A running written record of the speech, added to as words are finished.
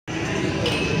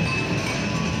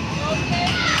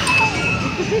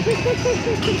He's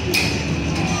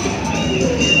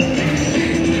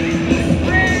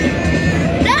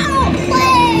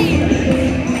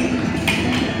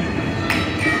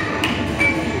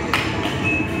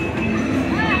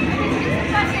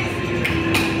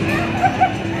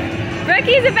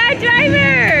a bad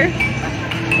driver!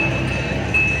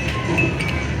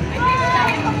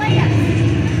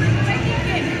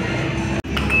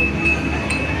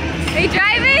 Are you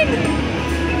driving?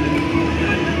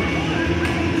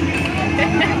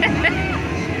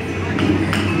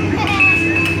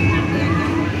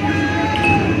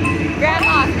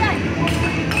 Grandma.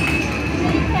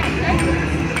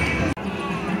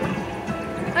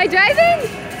 Are you driving?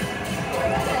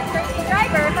 Crazy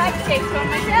driver if I take one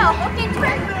myself. Okay,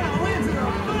 driver.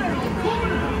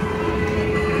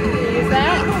 Use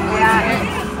that? Yeah, it's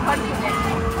punching it.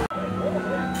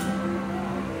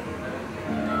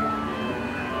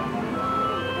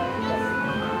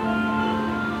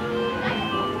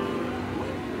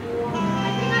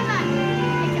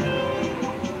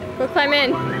 Go climb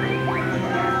in.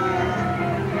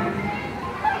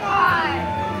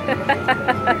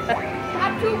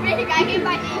 I'm too big. I hit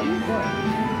my knee.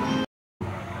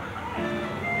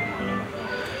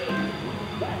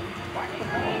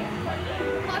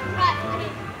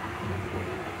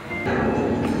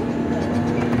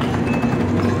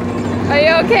 Are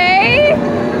you okay?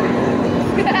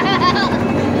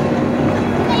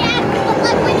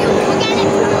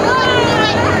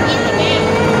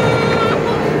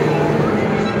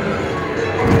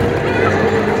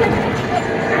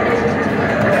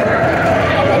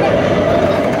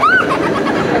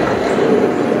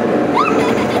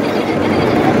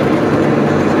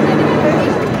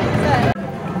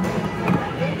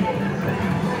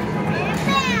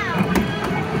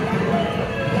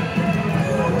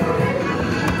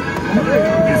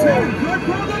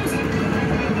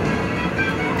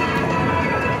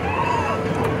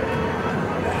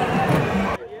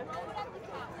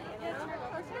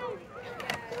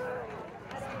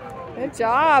 Good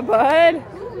job, bud.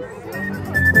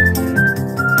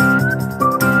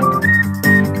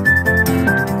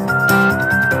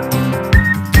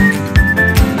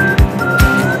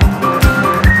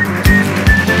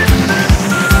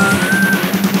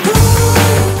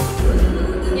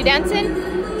 You dancing?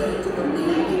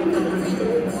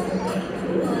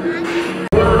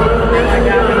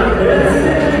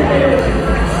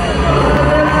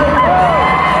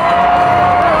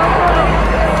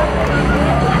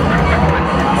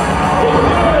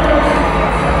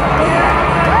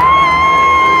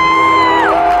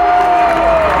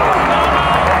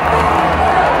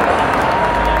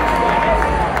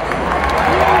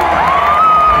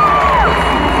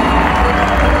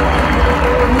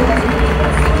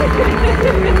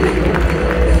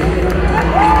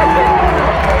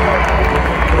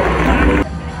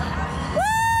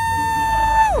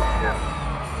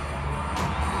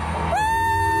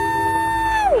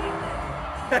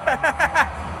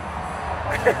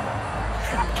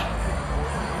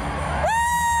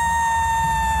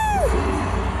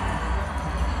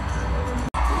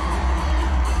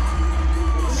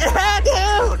 Yeah,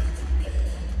 dude!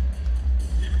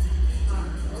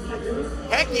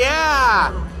 Heck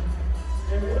yeah!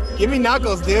 Give me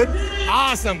knuckles, dude.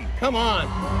 Awesome. Come on.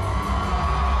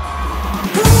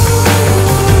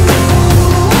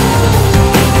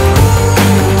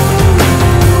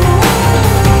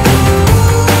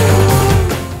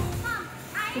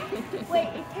 Wait,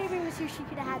 if Taylor was here, she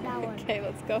could have had that one. Okay,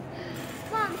 let's go.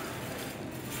 Mom.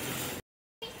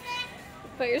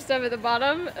 Put your stuff at the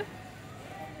bottom.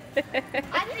 I think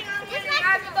I'm going to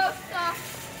grab those stuff.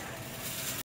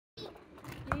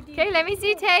 Okay, let me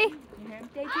see, Tay.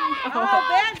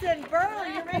 Oh, Benson, Burl,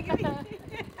 you're making me.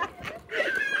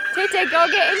 Tay, go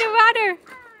get in the water.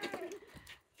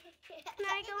 Can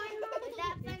I go in, Mom? Is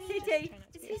that funny? Tay,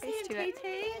 is he Face to saying it.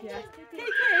 Tay? Yeah. Tay,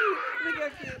 look how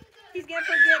cute. He's going to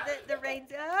forget the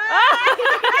reins. Oh!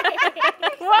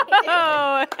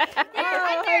 Oh, Hunter,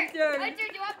 Hunter. do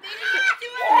you want me to give it to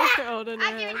her? You're holding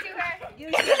I'll her. give it to her. You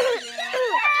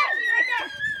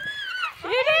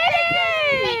You did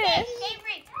it!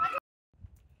 Avery,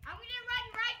 I'm going to run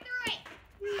right through it.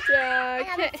 Yeah,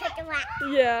 okay. Take a lap.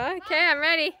 Yeah, okay, I'm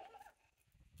ready.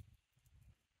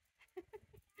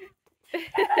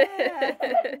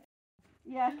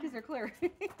 Yeah, because they're clear.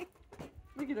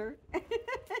 Look at her.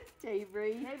 Tay,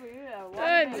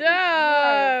 Good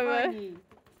job.